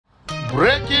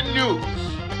Breaking news.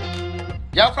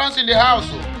 Biafrans in the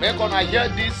house, make una hear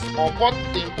this important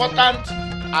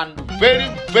and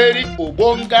very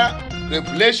obonga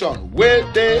revelation where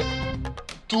they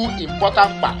two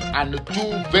important part and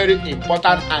two very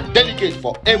important and delicate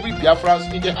for every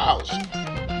Biafrans in the house.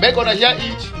 Make una hear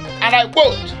it, and I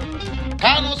quote,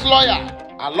 Kanu's lawyer,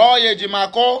 Aloye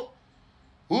Jimako,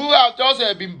 who have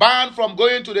just been banned from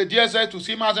going to the DSS to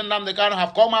see Mazen Nnamdi Kanu,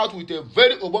 have come out with a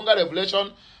very obonga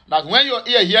revelation that when your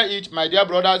ear hear it, my dear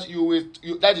brothers,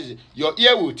 that is, your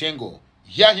ear will tingle.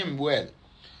 Hear him well.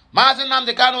 Mazen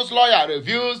Nnamdi Kanu's lawyer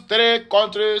reveals 3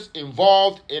 countries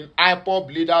involved in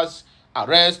IPOB leaders'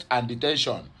 arrest and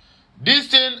detention. This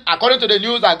thing, according to the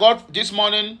news I got this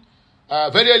morning,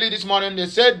 very early this morning, they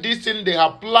said this thing, they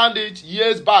have planned it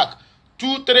years back.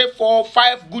 2, 3, 4,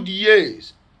 5 good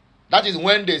years. That is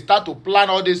when they start to plan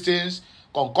all these things,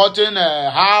 concocting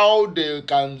how they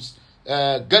can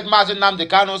get Mazen Nnamdi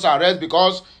Kanu's arrest,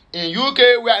 because in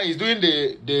UK, where he's doing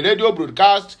the radio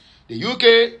broadcast, the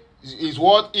UK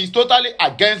is totally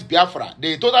against Biafra.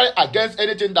 They totally against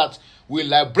anything that will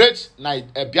liberate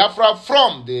Biafra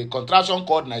from the contraction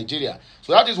called Nigeria.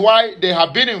 So that is why they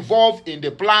have been involved in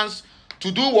the plans to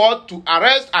do what? To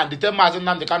arrest and detain Mazen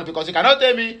Nnamdi Kanu, because you cannot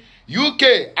tell me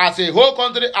UK as a whole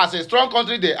country, as a strong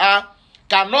country they are,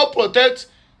 cannot protect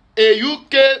a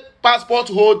UK passport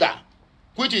holder,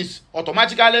 which is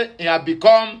automatically he has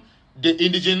become the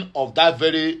indigene of that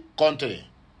very country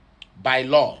by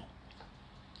law.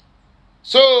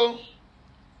 So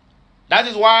that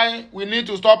is why we need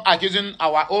to stop accusing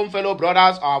our own fellow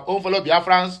brothers, our own fellow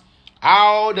Biafrans,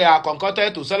 how they are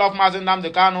concocted to sell off Mazen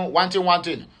Nnamdi Kanu,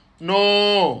 wanting.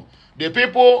 No. The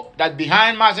people that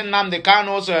behind Mazen Nnamdi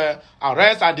Kanu's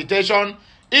arrest and detention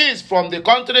is from the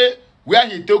country where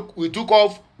we took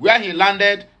off, where he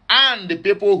landed, and the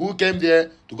people who came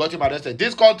there to get him arrested.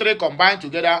 This country combined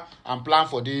together and planned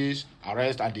for this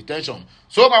arrest and detention.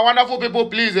 So my wonderful people,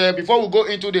 please, before we go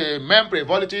into the main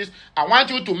frivolities, I want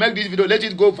you to make this video, let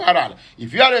it go viral.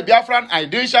 If you are a Biafran and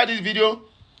you didn't share this video,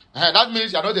 that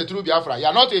means you are not a true Biafran. You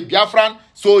are not a Biafran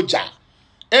soldier.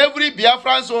 Every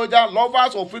Biafran soldier,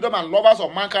 lovers of freedom and lovers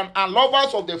of mankind and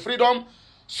lovers of the freedom,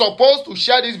 supposed to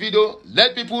share this video.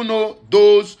 Let people know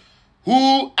those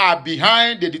who are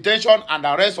behind the detention and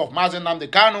arrest of Mazen Nnamdi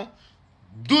Kanu.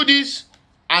 Do this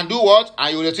and do what?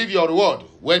 And you will receive your reward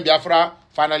when Biafra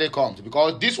finally comes.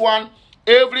 Because this one,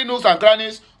 every nooks and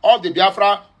crannies of the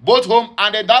Biafra, both home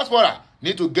and the diaspora,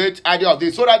 need to get idea of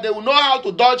this so that they will know how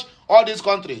to dodge all these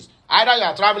countries. Either you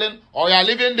are traveling or you are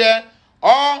living there,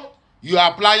 or you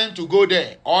are planning to go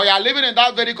there, or you are living in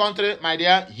that very country, my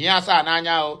dear. Here's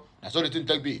Ananya. That's all the thing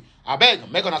take be. I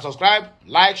beg, make una subscribe,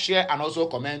 like, share, and also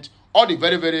comment all the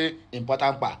very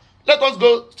important part. Let us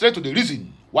go straight to the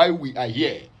reason why we are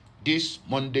here this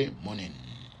Monday morning.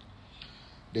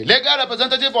 The legal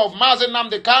representative of Mazen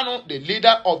Nnamdi Kanu, the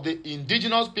leader of the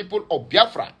indigenous people of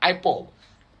Biafra, IPOB,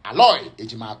 Aloy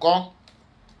Ejimako,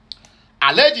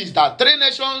 alleges that 3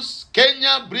 nations,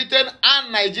 Kenya, Britain,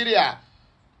 and Nigeria,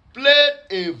 played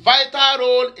a vital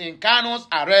role in Kanu's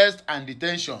arrest and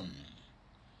detention.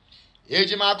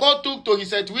 Ejimako took to his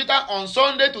Twitter on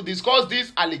Sunday to discuss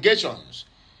these allegations.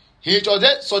 He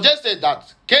suggested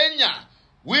that Kenya,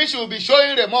 which will be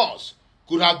showing remorse,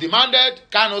 could have demanded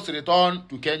Kanu's return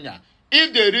to Kenya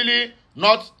if they really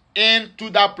not into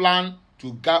that plan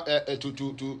to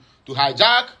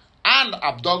hijack and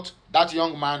abduct that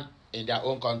young man in their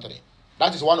own country.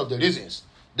 That is one of the reasons.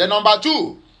 The number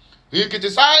 2, he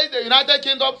criticized the United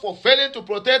Kingdom for failing to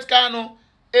protect Kanu,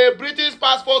 a British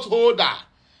passport holder.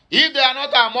 If they are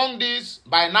not among these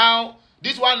by now,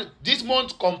 this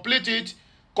month complete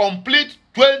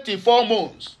 24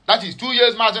 months. That is 2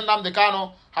 years Mazen Nnamdi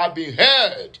Kanu have been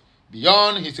held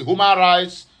beyond his human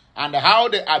rights and how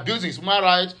they abuse his human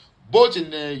rights both in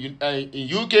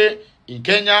UK, in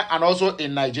Kenya, and also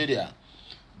in Nigeria.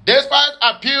 Despite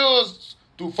appeals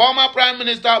to former Prime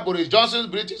Minister Boris Johnson's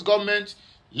British government,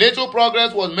 little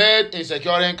progress was made in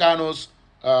securing Kanu's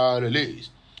release.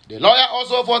 The lawyer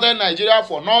also faulted Nigeria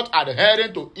for not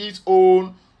adhering to its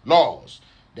own laws.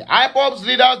 The IPOB's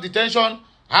leader's detention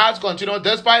has continued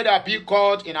despite the appeal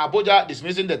court in Abuja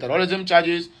dismissing the terrorism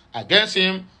charges against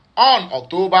him on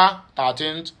October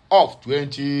 13th of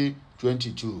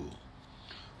 2022.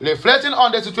 Reflecting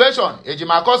on the situation,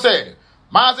 Ejimako said,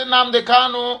 Mazen Nnamdi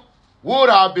Kanu would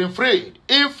have been freed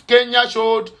if Kenya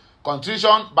showed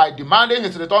contrition by demanding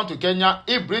his return to Kenya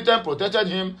if Britain protected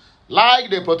him like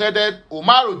they protected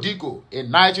Umaru Diko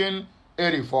in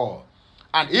 1984.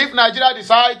 And if Nigeria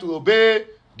decides to obey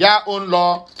their own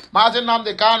law, Mazen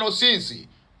Nnamdi Kanu since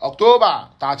October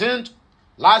 13th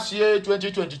last year,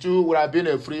 2022, would have been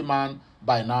a free man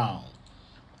by now.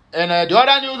 And the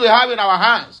other news we have in our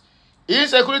hands,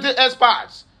 insecurity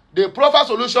experts, they proffer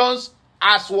solutions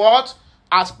as what?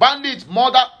 As bandits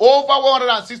murder over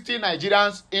 160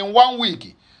 Nigerians in 1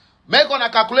 week. Make on a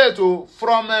calculator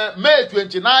from May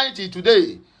 29 till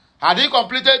today. Had he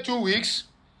completed 2 weeks?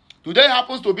 Today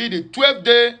happens to be the 12th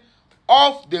day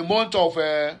of the month of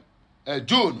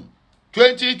June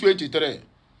 2023.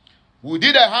 We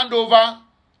did a handover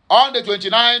on the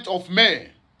 29th of May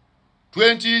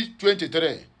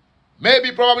 2023.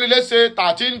 Maybe probably let's say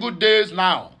 13 good days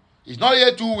now. It's not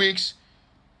yet 2 weeks.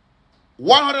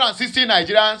 160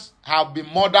 Nigerians have been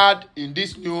murdered in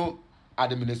this new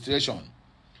administration.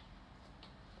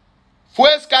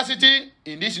 Fuel scarcity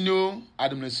in this new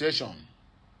administration.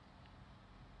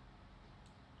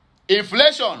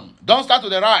 Inflation don't start to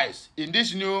the rise in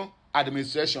this new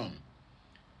administration.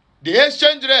 The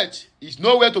exchange rate is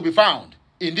nowhere to be found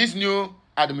in this new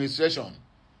administration.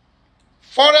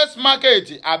 Forest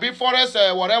market, abi forest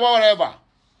whatever,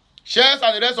 shares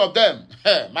and the rest of them,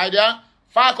 my dear,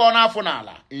 far corner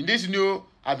funala in this new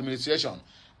administration.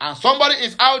 And somebody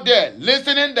is out there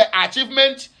listening the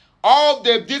achievement of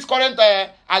this current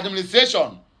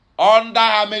administration under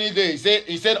how many days?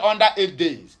 He said under 8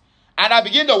 days. And I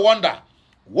begin to wonder,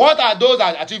 what are those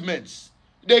achievements?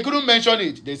 They couldn't mention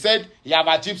it. They said he have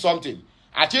achieved something.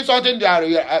 Achieved something, you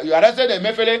arrested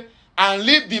Emefiele and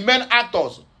leave the main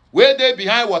actors where they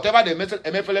behind whatever the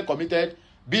Emefiele committed,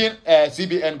 being a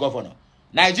CBN governor.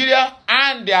 Nigeria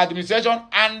and the administration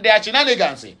and their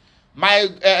shenanigans.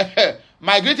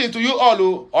 My greeting to you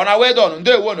all on our way done.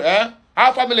 Day one,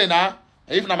 our family now,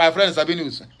 if not my friends, Sabi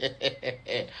News.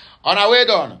 On our way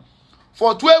done.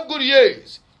 For 12 good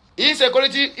years,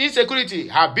 insecurity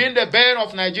have been the bane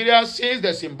of Nigeria since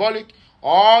the symbolic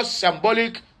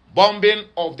bombing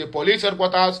of the police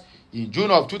headquarters in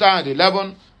June of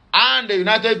 2011 and the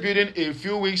United Building a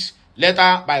few weeks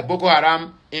later by Boko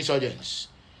Haram insurgents.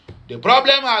 The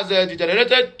problem has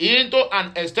degenerated into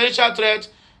an existential threat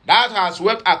that has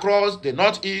swept across the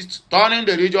northeast, turning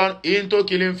the region into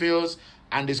killing fields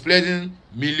and displacing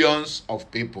millions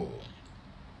of people.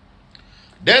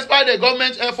 Despite the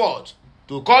government's effort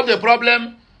to curb the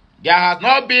problem, there has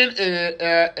not been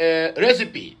a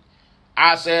recipe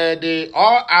as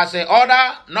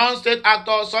other non-state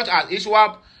actors such as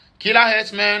ISWAP, killer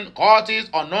herdsmen, cultists,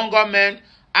 unknown gunmen,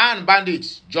 and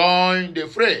bandits join the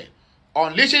fray,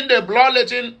 unleashing the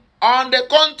bloodletting on the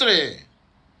country.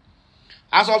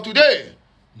 As of today,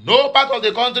 no part of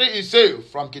the country is safe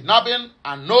from kidnapping,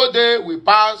 and no day will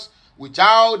pass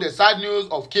without the sad news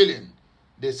of killing.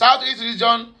 The southeast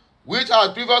region, which has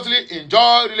previously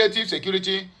enjoyed relative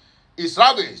security, is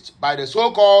ravaged by the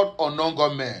so-called unknown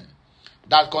gunmen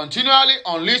that continually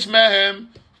unleash mayhem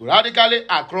radically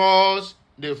across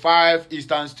the 5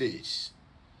 eastern states.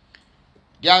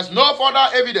 There is no further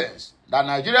evidence that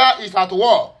Nigeria is at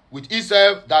war with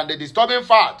itself than the disturbing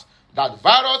fact that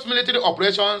various military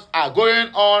operations are going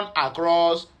on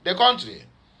across the country.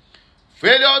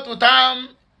 Failure to tame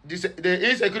the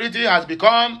insecurity has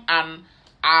become an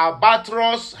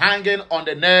albatross hanging on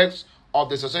the necks of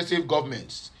the successive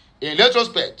governments. In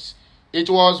retrospect, it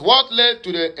was what led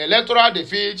to the electoral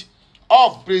defeat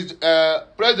of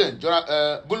President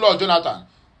Goodluck Jonathan,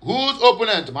 whose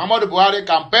opponent Muhammadu Buhari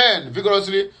campaigned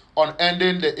vigorously on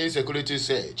ending the insecurity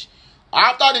surge.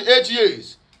 After the 8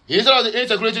 years, instead of the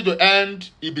insecurity to end,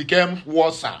 it became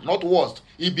worse, not worse.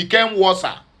 It became worse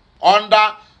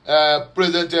under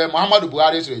President Muhammadu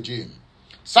Buhari's regime.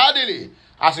 Sadly,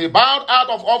 as he bowed out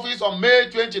of office on May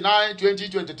 29,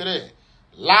 2023,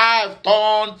 life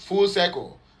turned full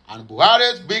circle, and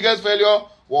Buhari's biggest failure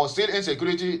was still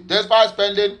insecurity, despite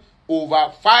spending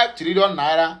over 5 trillion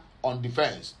naira on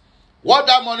defense. What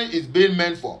that money is being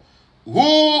meant for?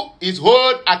 Who is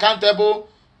held accountable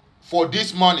for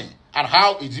this money, and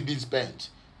how is it being spent?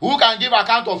 Who can give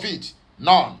account of it?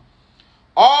 None.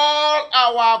 All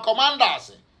our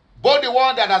commanders, both the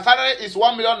one that their salary is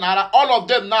 1 million naira, all of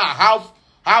them now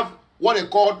have what they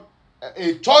call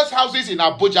a choice houses in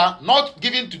Abuja, not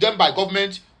given to them by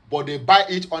government, but they buy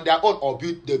it on their own, or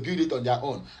they build it on their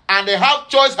own. And they have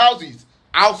choice houses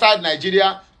outside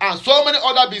Nigeria and so many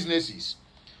other businesses.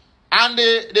 And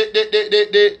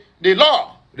the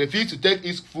law refused to take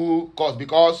its full course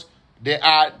because they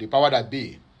are the power that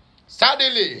be.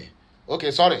 Sadly,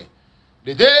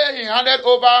 the day he handed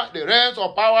over the reins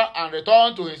of power and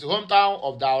returned to his hometown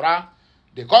of Daura,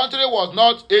 the country was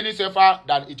not any safer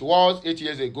than it was 8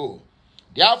 years ago.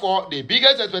 Therefore, the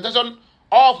biggest expectation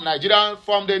of Nigerians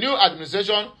from the new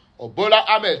administration of Bola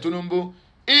Ahmed Tinubu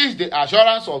is the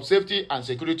assurance of safety and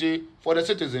security for the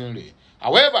citizenry.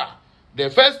 However, the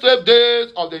first 12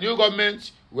 days of the new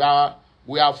government were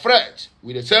we are fraught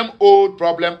with the same old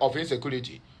problem of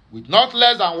insecurity, with not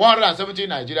less than 170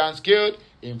 Nigerians killed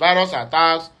in various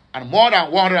attacks and more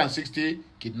than 160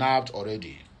 kidnapped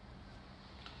already.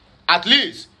 At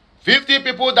least 50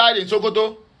 people died in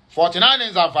Sokoto, 49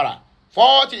 in Zamfara,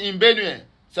 40 in Benue,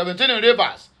 17 in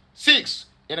Rivers, 6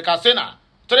 in Katsina,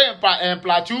 3 in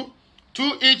Plateau,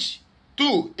 2 each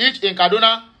in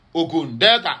Kaduna, Ogun,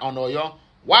 Delta, and Oyo,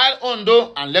 while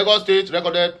Ondo and Lagos State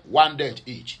recorded 1 death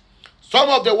each. Some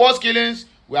of the worst killings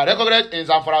were recorded in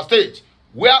Zamfara State,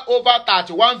 where over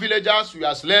 31 villagers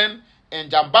were slain in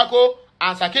Jambako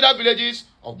and Sakida villages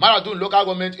of Maradun local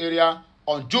government area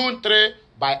on June 3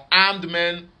 by armed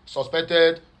men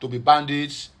suspected to be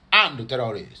bandits and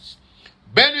terrorists.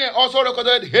 Benue also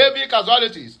recorded heavy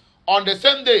casualties on the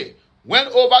same day when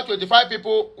over 25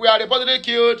 people were reportedly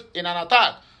killed in an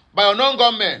attack by unknown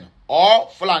gunmen or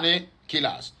Fulani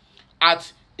killers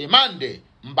at Imande,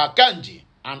 Mbakanji,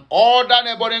 and other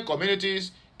neighboring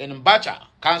communities in Bacha,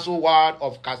 Council Ward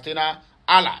of Katsina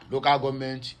Ala local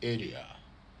government area.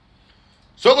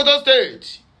 Sokoto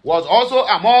State was also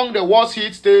among the worst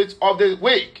hit states of the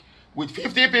week, with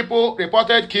 50 people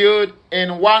reported killed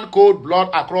in one cold blood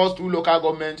across 2 local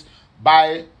governments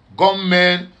by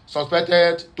gunmen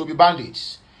suspected to be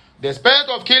bandits. The spate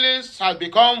of killings has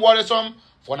become worrisome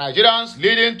for Nigerians,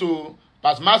 leading to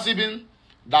pessimism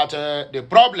that the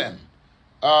problem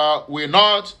will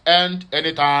not end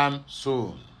anytime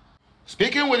soon.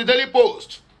 Speaking with the Daily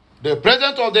Post, the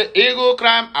president of the Eagle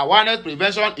Crime Awareness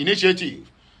Prevention Initiative,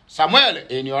 Samuel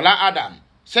Eniola Adam,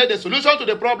 said the solution to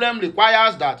the problem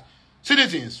requires that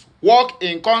citizens work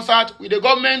in concert with the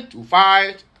government to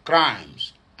fight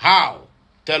crimes. How?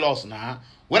 Tell us now.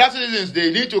 Whether citizens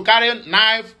they need to carry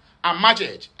knife and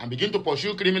machete and begin to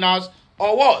pursue criminals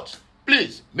or what?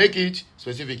 Please make it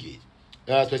specific.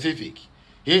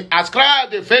 He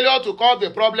ascribed the failure to curb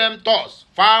the problem thus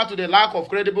far to the lack of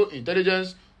credible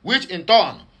intelligence, which in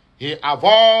turn he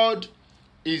avowed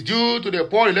is due to the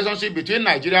poor relationship between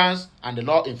Nigerians and the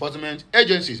law enforcement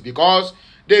agencies, because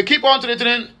they keep on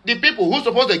treating the people who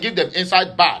supposed to give them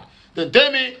insight bad. Then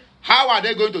tell me, how are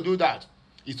they going to do that?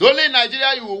 It's only in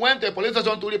Nigeria you went to a police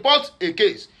station to report a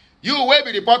case. You will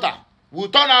be reporter will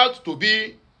turn out to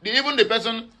be even the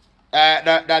person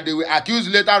that they will accuse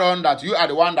later on that you are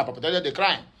the one that perpetrated the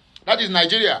crime. That is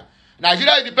Nigeria.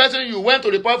 Nigeria is the person you went to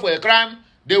report for a crime.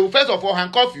 They will first of all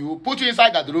handcuff you, put you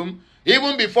inside that room,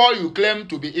 even before you claim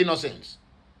to be innocent.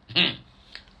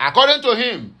 According to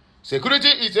him, security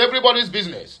is everybody's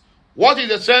business. What is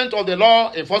the strength of the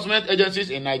law enforcement agencies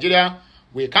in Nigeria?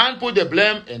 We can't put the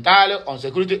blame entirely on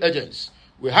security agents.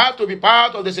 We have to be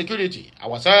part of the security.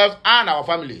 Ourselves and our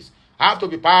families have to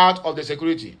be part of the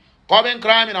security. Curbing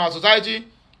crime in our society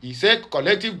is a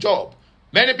collective job.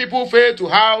 Many people fail to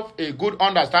have a good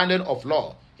understanding of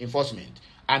law enforcement,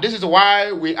 and this is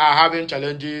why we are having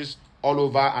challenges all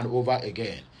over and over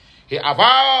again. He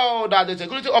avowed that the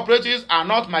security operatives are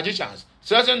not magicians,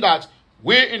 stressing that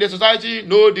we in the society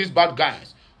know these bad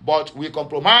guys, but we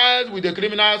compromise with the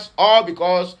criminals all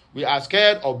because we are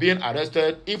scared of being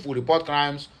arrested if we report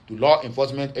crimes to law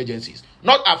enforcement agencies.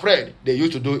 Not afraid they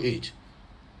used to do it.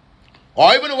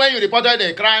 Or even when you reported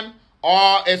a crime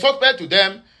or a suspect to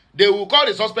them, they will call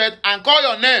the suspect and call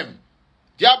your name,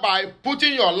 thereby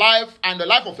putting your life and the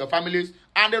life of your families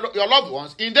and your loved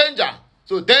ones in danger.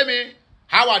 So tell me,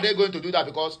 how are they going to do that?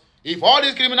 Because if all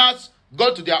these criminals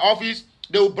go to their office,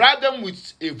 they will bribe them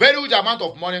with a very huge amount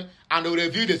of money and they will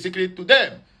reveal the secret to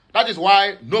them. That is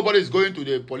why nobody is going to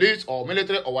the police or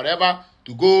military or whatever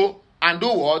to go and do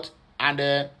what?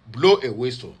 And blow a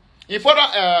whistle. He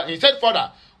said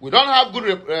further, we don't have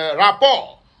good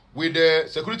rapport with the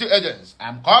security agents.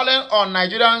 I'm calling on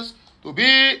Nigerians to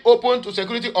be open to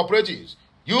security operatives.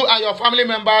 You and your family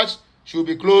members should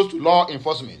be close to law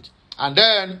enforcement. And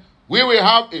then we will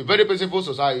have a very peaceful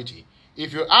society.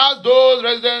 If you ask those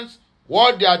residents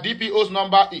what their DPO's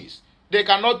number is, they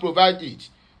cannot provide it.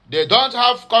 They don't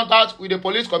have contact with the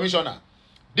police commissioner.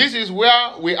 This is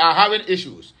where we are having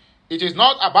issues. It is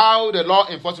not about the law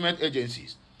enforcement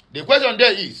agencies. The question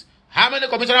there is, how many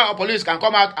commissioners of police can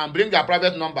come out and bring their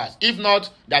private numbers, if not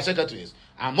their secretaries?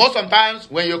 And most sometimes,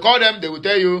 when you call them, they will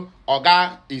tell you,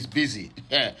 Oga is busy.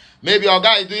 Maybe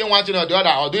Oga is doing one thing or the other,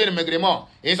 or doing a megrement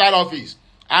inside office.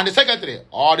 And the secretary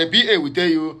or the PA will tell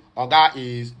you, Oga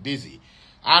is busy.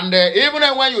 And even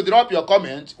when you drop your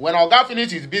comment, when Oga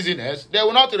finishes his business, they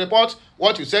will not report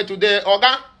what you said today.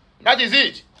 Oga, that is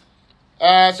it.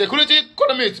 Security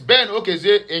economist Ben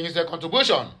Okeze, in his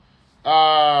contribution,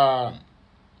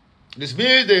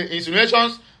 dismissed the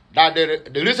insinuations that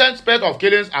the recent spate of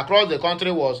killings across the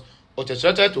country was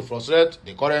orchestrated to frustrate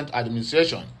the current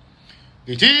administration.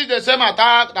 It is the same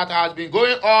attack that has been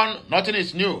going on. Nothing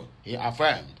is new, he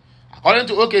affirmed. According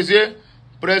to Okezie,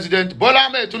 President Bola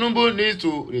Ahmed Tinubu needs to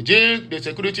rejig the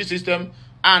security system,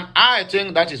 and I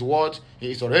think that is what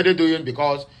he is already doing,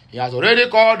 because he has already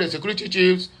called the security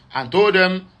chiefs and told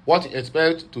them what he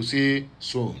expects to see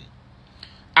soon.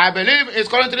 I believe he is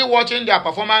currently watching their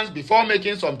performance before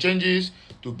making some changes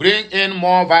to bring in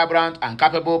more vibrant and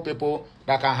capable people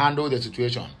that can handle the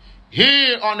situation.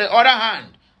 He, on the other hand,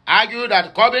 argued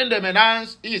that curbing the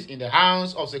menace is in the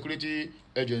hands of security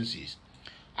agencies.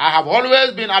 I have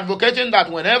always been advocating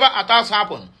that whenever attacks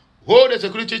happen, hold the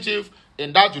security chief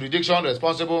in that jurisdiction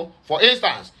responsible. For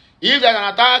instance, if there's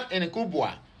an attack in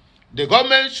Kubwa, the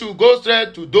government should go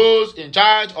straight to those in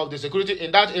charge of the security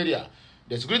in that area.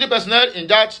 The security personnel in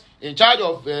charge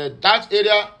of that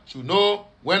area should know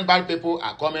when bad people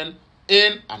are coming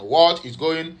in and what is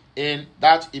going in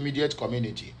that immediate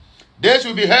community. They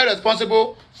should be held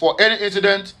responsible for any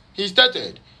incident, he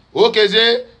stated.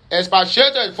 Okezie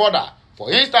expatiated further.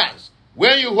 For instance,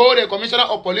 when you hold a commissioner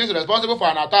of police responsible for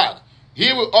an attack,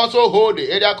 he will also hold the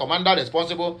area commander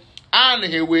responsible, and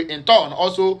he will in turn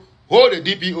also hold the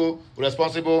DPO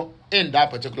responsible in that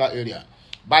particular area.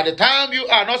 By the time you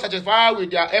are not satisfied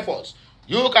with their efforts,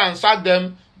 you can sack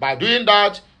them. By doing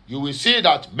that, you will see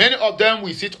that many of them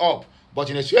will sit up. But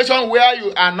in a situation where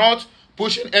you are not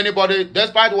pushing anybody,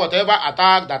 despite whatever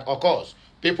attack that occurs,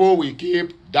 people will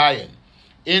keep dying.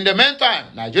 In the meantime,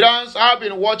 Nigerians have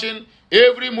been watching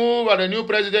every move of the new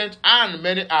president, and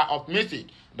many are optimistic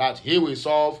that he will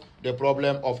solve the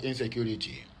problem of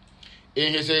insecurity.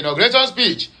 In his inauguration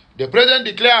speech, the president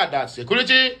declared that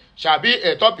security shall be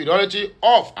a top priority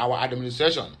of our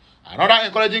administration. Another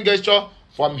encouraging gesture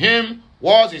from him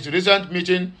was his recent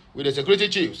meeting with the security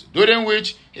chiefs, during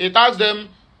which he tasked them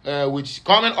with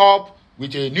coming up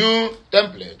with a new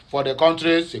template for the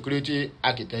country's security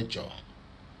architecture.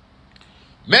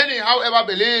 Many, however,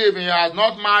 believe he has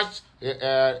not matched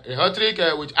rhetoric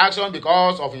with action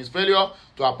because of his failure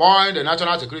to appoint a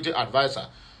national security advisor,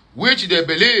 which they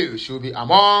believe should be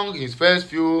among his first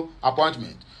few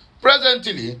appointments.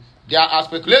 Presently, there are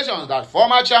speculations that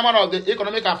former chairman of the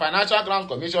Economic and Financial Crimes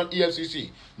Commission, EFCC,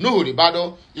 Nuhu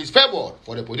Ribado, is favored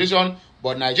for the position,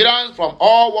 but Nigerians from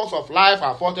all walks of life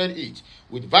have faulted it,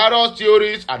 with various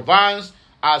theories advanced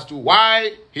as to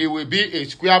why he will be a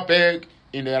square peg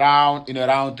in a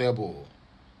round table.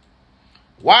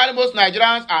 While most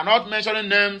Nigerians are not mentioning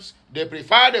names, they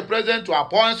prefer the president to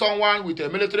appoint someone with a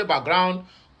military background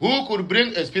who could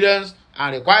bring experience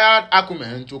and required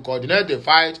acumen to coordinate the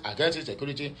fight against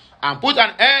insecurity and put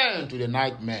an end to the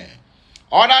nightmare.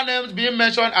 Other names being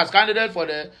mentioned as candidates for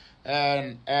the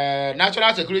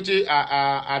National Security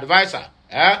Advisor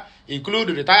include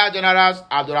retired generals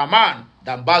Abdurrahman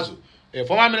Dambazu, a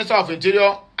former Minister of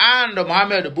Interior, and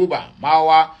Mohammed Buba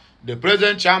Mawa, the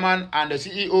present chairman and the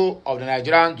CEO of the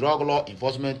Nigerian Drug Law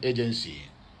Enforcement Agency.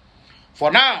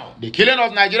 For now, the killing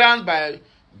of Nigerians by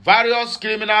various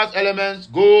criminal elements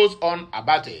goes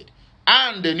unabated,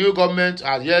 and the new government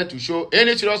has yet to show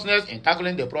any seriousness in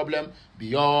tackling the problem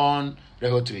beyond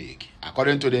rhetoric,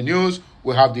 according to the news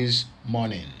we have this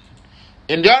morning.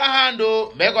 In the other hand,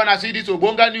 though, we're gonna see this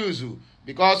Obonga news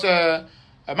because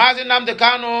Mazi Nnamdi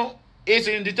Kanu is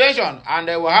in detention, and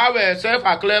they will have a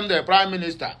self-acclaimed Prime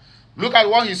Minister. Look at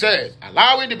what he says.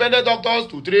 Allow independent doctors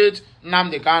to treat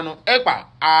Nnamdi Kanu. ECPA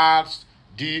asks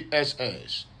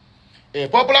DSS. A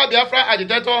popular Biafran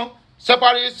agitator,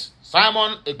 separatist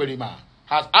Simon Ekperima,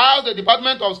 has asked the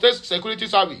Department of State Security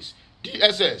Service,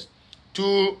 DSS,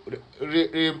 to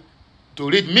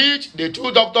admit the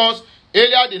two doctors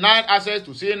earlier denied access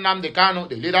to see Nnamdi Kanu,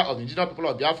 the leader of the indigenous people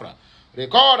of Biafra.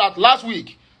 Recall that last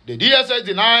week, the DSS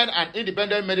denied an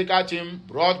independent medical team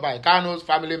brought by Kanu's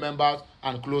family members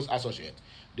and close associates.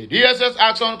 The DSS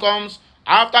action comes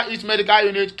after its medical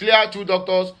unit cleared two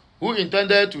doctors who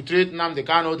intended to treat Nnamdi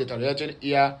Kanu's deteriorating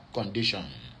ear condition.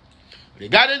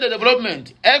 Regarding the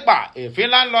development, Ekpa, a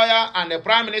Finland lawyer and the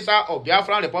Prime Minister of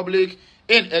Biafran Republic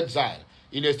in exile,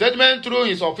 in a statement through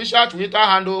his official Twitter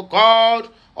handle, called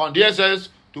on DSS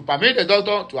to permit the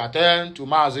doctor to attend to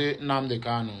Mazi Nnamdi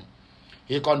Kanu.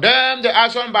 He condemned the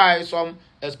action by some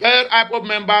expelled IPOB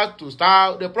members to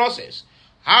start the process.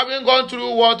 Having gone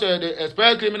through what the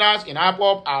expelled criminals in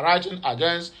IPOB are writing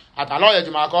against Ataloye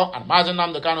Ejimako and Mazi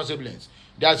Nnamdi Kanu siblings,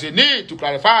 there is a need to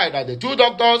clarify that the two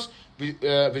doctors'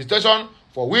 visitation,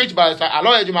 for which Barrister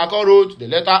Aloye Ejimako wrote the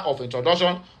letter of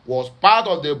introduction, was part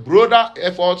of the broader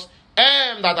efforts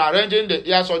aimed at arranging the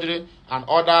ear surgery and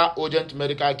other urgent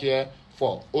medical care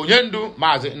for Onyendu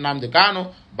Mazi Nnamdi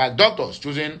Kanu by doctors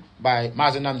chosen by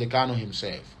Mazi Nnamdi Kanu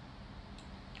himself.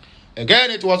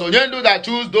 Again, it was Onyendu that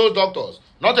chose those doctors,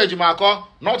 not Ejimako,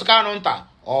 not Kanunta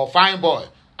or Fine Boy.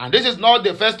 And this is not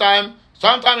the first time.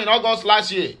 Sometime in August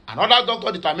last year, another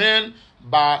doctor determined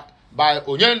by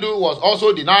Onyendu was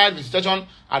also denied visitation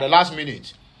at the last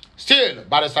minute. Still,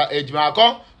 Barrister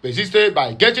Ejimako persisted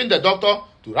by getting the doctor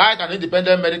to write an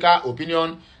independent medical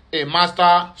opinion, a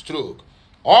master stroke.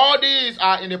 All these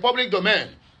are in the public domain,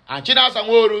 and China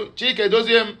Sanworu, Chike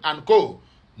Doziem, and co.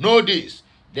 know this.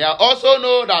 They also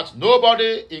know that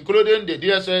nobody, including the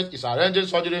DSS, is arranging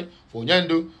surgery for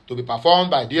Onyendu to be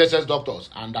performed by DSS doctors,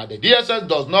 and that the DSS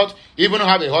does not even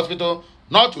have a hospital,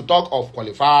 not to talk of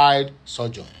qualified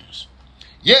surgeons.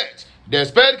 Yet, the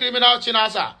sped criminal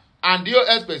Chinasa and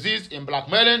DOS persist in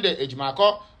blackmailing the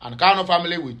Ejimako and Kano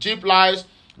family with cheap lies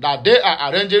that they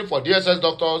are arranging for DSS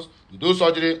doctors to do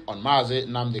surgery on Mazi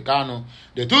Nnamdi Kanu.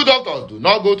 The two doctors do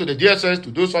not go to the DSS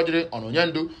to do surgery on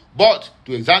Onyendu, but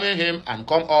to examine him and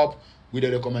come up with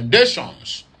the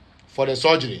recommendations for the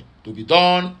surgery to be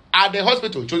done at the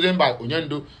hospital chosen by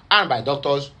Onyendu and by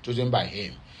doctors chosen by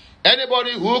him.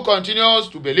 Anybody who continues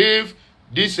to believe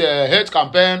this hate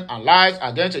campaign and lies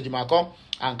against Ejimako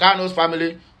and Kanu's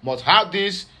family must have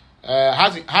this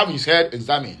have his head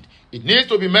examined. It needs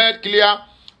to be made clear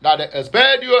that the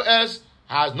expelled DOS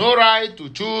has no right to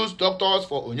choose doctors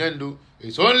for Onyendu.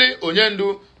 It's only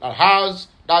Onyendu that has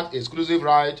that exclusive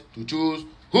right to choose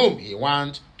whom he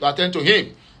wants to attend to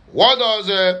him. What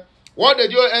the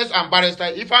DOS and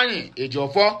Barrister Ifeanyi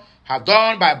Ejiofor have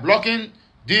done by blocking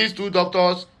these two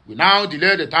doctors will now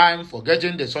delay the time for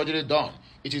getting the surgery done.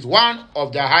 It is one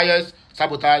of the highest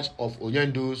sabotage of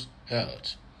Onyendu's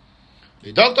health.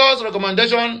 The doctor's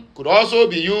recommendation could also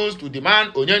be used to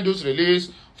demand Onyendu's release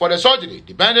for the surgery,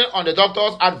 depending on the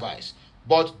doctor's advice.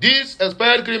 But these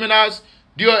expelled criminals,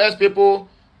 DOS people,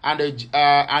 and the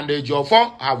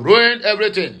Ejiofor have ruined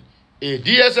everything. A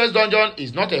DSS dungeon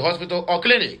is not a hospital or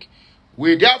clinic.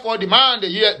 We therefore demand the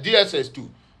DSS to,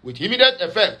 with immediate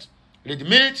effect,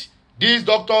 admit these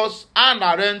doctors and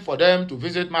arrange for them to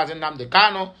visit Mazi Nnamdi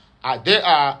Kanu, as they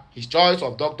are his choice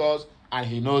of doctors and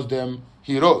he knows them,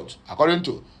 he wrote, according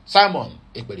to Simon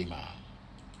Ekperima.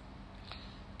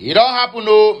 It don't happen,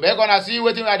 no. We're gonna see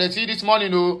what they see this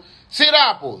morning, no.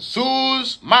 Sirapo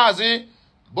sues Mazi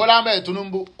Bola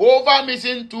Tinubu over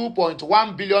missing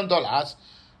 $2.1 billion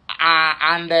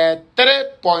and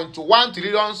 3.1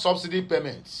 trillion subsidy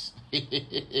payments.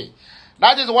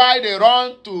 That is why they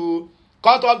run to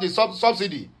cut off the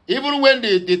subsidy, even when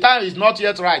the time is not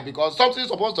yet right, because subsidy is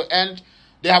supposed to end.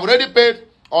 They have already paid,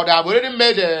 or they have already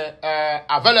made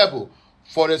available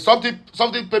for the subsidy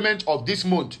payment of this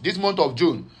month of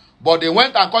June. But they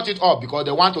went and cut it off because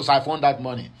they want to siphon that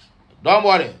money. Don't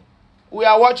worry, we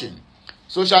are watching.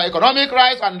 Social Economic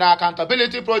Rights and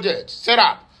Accountability Project,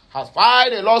 SERAP, has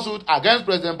filed a lawsuit against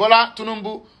President Bola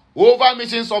Tinubu over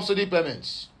missing subsidy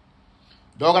payments.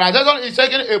 The organization is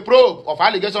taking a probe of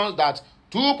allegations that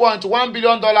 $2.1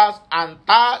 billion and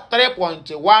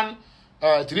 3.1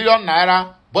 trillion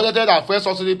naira budgeted as first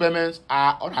subsidy payments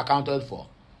are unaccounted for.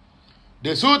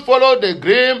 The suit followed the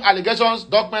grim allegations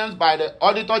documents by the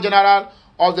Auditor General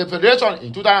of the Federation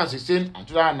in 2016 and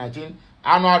 2019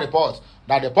 annual reports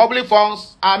that the public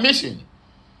funds are missing.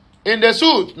 In the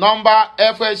suit number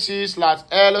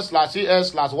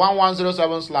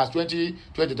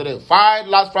FHC/L/CS/1107/2023 filed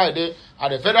last Friday at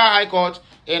the Federal High Court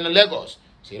in Lagos,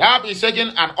 SERAP is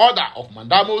seeking an order of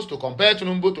mandamus to compel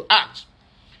Tinubu to act.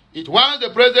 It wants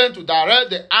the president to direct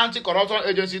the Anti-Corruption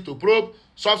Agency to probe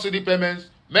subsidy payments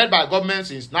made by government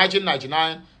since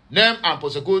 1999, name and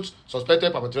prosecute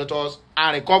suspected perpetrators,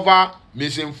 and recover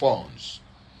missing funds.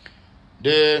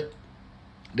 The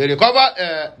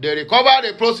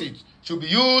proceeds should be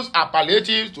used as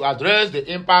palliatives to address the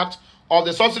impact of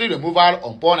the subsidy removal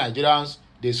on poor Nigerians,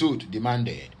 the suit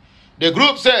demanded. The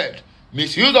group said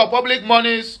misuse of public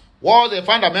monies was a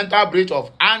fundamental breach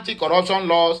of anti-corruption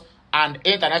laws and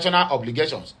international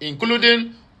obligations,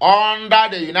 including under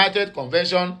the United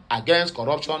Convention Against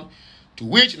Corruption, to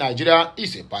which Nigeria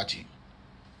is a party.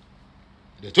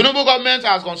 The Tinubu government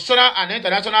has constitutional and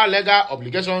international legal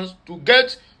obligations to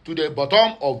get to the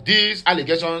bottom of these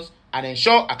allegations and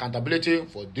ensure accountability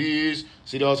for these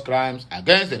serious crimes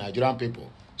against the Nigerian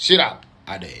people, SERAP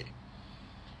added.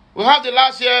 We have the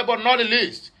last year but not the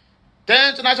least.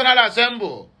 10th National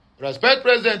Assembly respect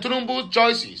President Tinubu's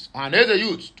choices and as a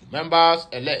youth to members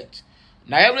elect.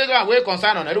 Now everyone we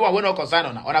concern on, everyone we not concern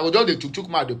on. I will just the chuk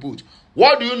mouth they put.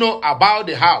 What do you know about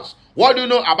the House? What do you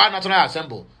know about National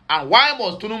Assembly? And why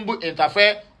must Tinubu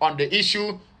interfere on the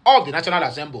issue of the National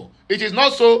Assembly? It is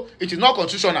not so. It is not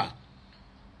constitutional.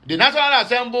 The National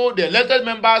Assembly, the elected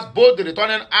members, both the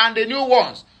returning and the new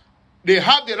ones, they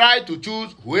have the right to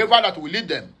choose whoever that will lead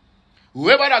them,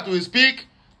 whoever that will speak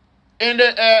in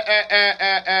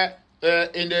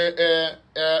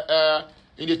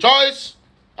the choice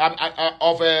of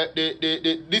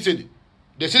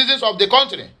the citizens of the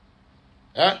country.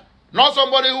 Not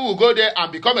somebody who will go there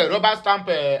and become a rubber stamp,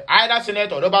 either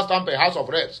Senate or rubber stamp House of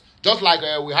Reps, just like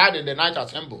we had in the Ninth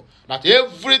Assembly. That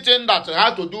everything that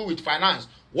has to do with finance,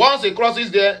 once it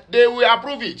crosses there, they will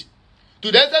approve it.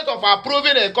 To the extent of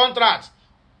approving a contract,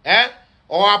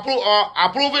 or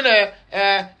approving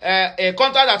a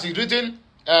contract that is written,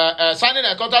 signing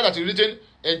a contract that is written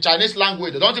in Chinese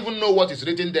language. They don't even know what is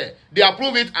written there. They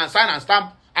approve it and sign and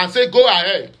stamp and say, go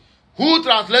ahead. Who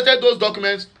translated those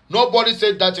documents? Nobody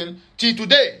said that till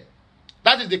today.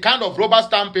 That is the kind of rubber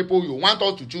stamp people you want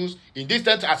us to choose in this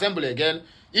 10th assembly again.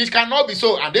 It cannot be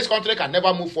so, and this country can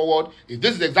never move forward if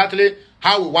this is exactly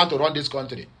how we want to run this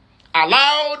country.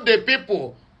 Allow the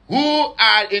people who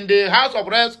are in the House of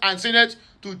Reps and Senate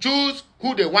to choose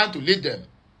who they want to lead them.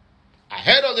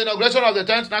 Ahead of the inauguration of the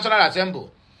 10th National Assembly,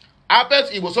 Apex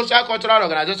Igbo Social Cultural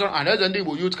Organization and Eze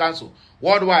Igbo Youth Council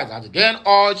worldwide has again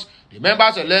urged the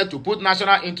members-elect to put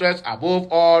national interests above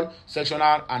all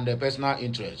sectional and personal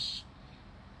interests.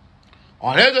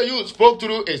 Eze Youth spoke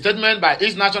through a statement by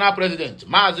its national president,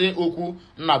 Mazi Oku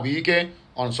Nnabuike,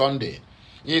 on Sunday.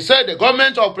 He said the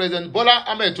government of President Bola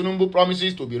Ahmed Tinubu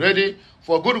promises to be ready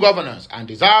for good governance and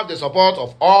deserve the support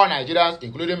of all Nigerians,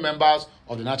 including members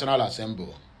of the National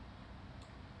Assembly.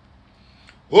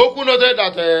 Oku noted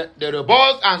that the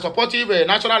robust and supportive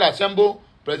National Assembly,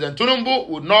 President Tinubu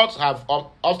would not have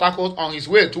obstacles on his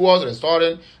way towards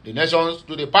restoring the nations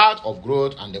to the path of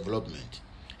growth and development.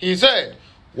 He said,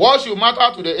 what should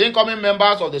matter to the incoming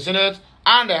members of the Senate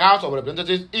and the House of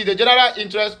Representatives is the general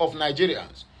interest of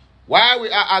Nigerians. While we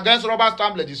are against rubber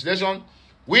stamp legislation,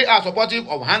 we are supportive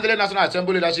of handling National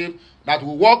Assembly leadership that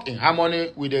will work in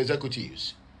harmony with the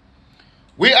executives.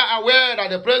 We are aware that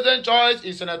the president's choice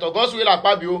is Senator Godswill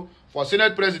Akpabio for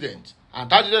Senate President and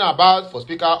Tajuddin Abbas for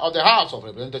Speaker of the House of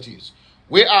Representatives.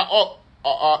 We are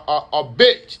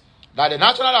upbeat that the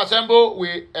National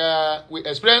Assembly will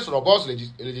experience robust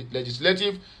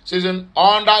legislative season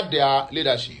under their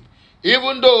leadership,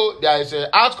 even though there is an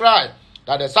outcry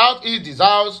that the Southeast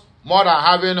deserves more than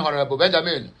having Honorable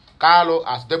Benjamin Carlo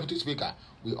as Deputy Speaker.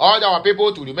 We urge our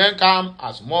people to remain calm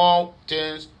as more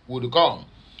things would come.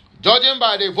 Judging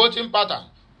by the voting pattern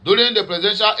during the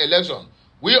presidential election,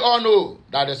 we all know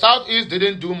that the Southeast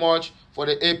didn't do much for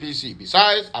the APC.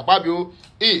 Besides, Akpabio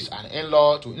is an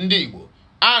in-law to Ndigbo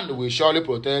and will surely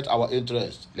protect our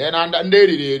interests. God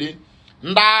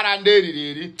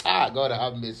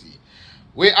have mercy.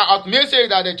 We are optimistic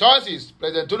that the choices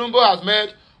President Tinubu has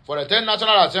made for the 10th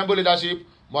National Assembly leadership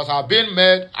must have been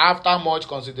made after much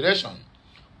consideration.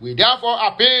 We therefore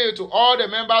appeal to all the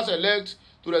members-elect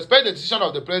to respect the decision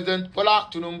of the President Bola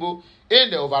Tinubu in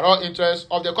the overall interest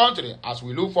of the country as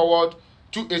we look forward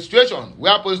to a situation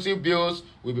where positive bills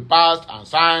will be passed and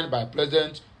signed by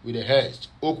President with a haste,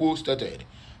 Oku stated.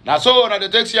 Now, so that the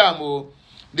text here,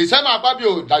 the same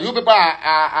Akpabio that you people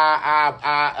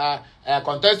are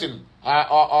contesting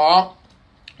or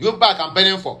you people are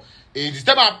campaigning for, is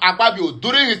the same Akpabio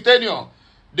during his tenure,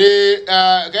 the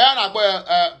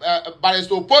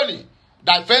Barrister Poli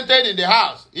that fainted in the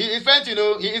house. He is fainting,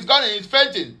 he is gone and he's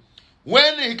fainting.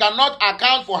 When he cannot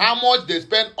account for how much they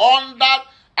spend under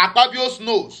Akpabio's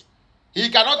nose, he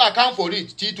cannot account for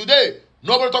it. Till today,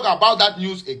 nobody talk about that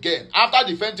news again.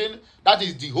 After the fainting, that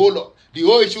is the whole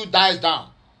issue dies down.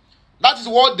 That is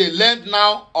what they learned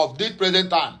now of this present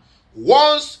time.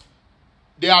 Once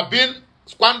they have been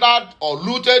squandered or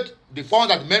looted the funds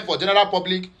that meant for general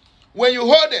public, when you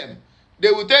hold them, they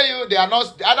will tell you they are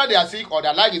not, either they are sick or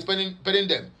their life is paying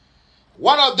them.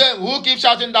 One of them who keeps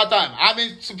shouting that time, I'm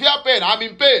in severe pain, I'm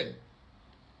in pain.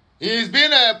 He's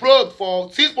been probed for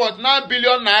 6.9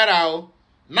 billion naira.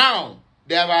 Now,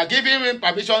 they are giving him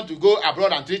permission to go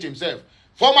abroad and treat himself.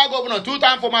 Former governor,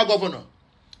 two-time former governor,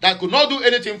 that could not do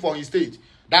anything for his state,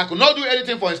 that could not do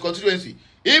anything for his constituency.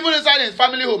 Even inside his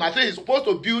family home, I think he's supposed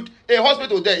to build a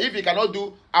hospital there if he cannot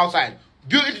do outside.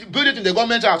 Build it in the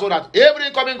government house so that every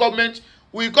incoming government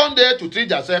will come there to treat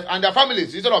themselves and their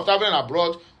families instead of traveling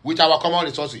abroad with our common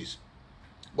resources.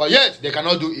 But yet, they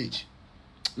cannot do it.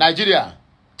 Nigeria,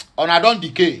 honor don't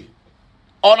decay.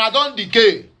 Honor don't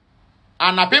decay.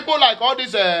 And people like all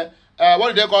this,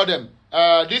 what do they call them?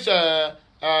 This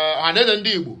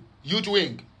Ndigbo youth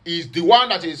wing is the one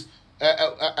that is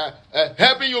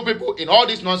helping you people in all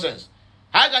this nonsense.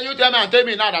 How can you tell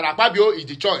me now that Akpabio is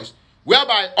the choice?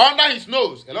 Whereby, under his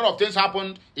nose, a lot of things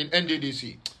happened in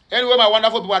NDDC. Anyway, my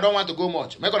wonderful people, I don't want to go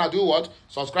much. Make gonna do what?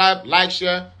 Subscribe, like,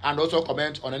 share, and also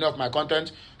comment on any of my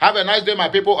content. Have a nice day, my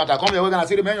people. As I come here, we're gonna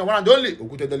see the man, one and only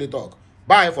Okute Daily Talk.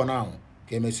 Bye for now.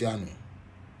 Kemesiano.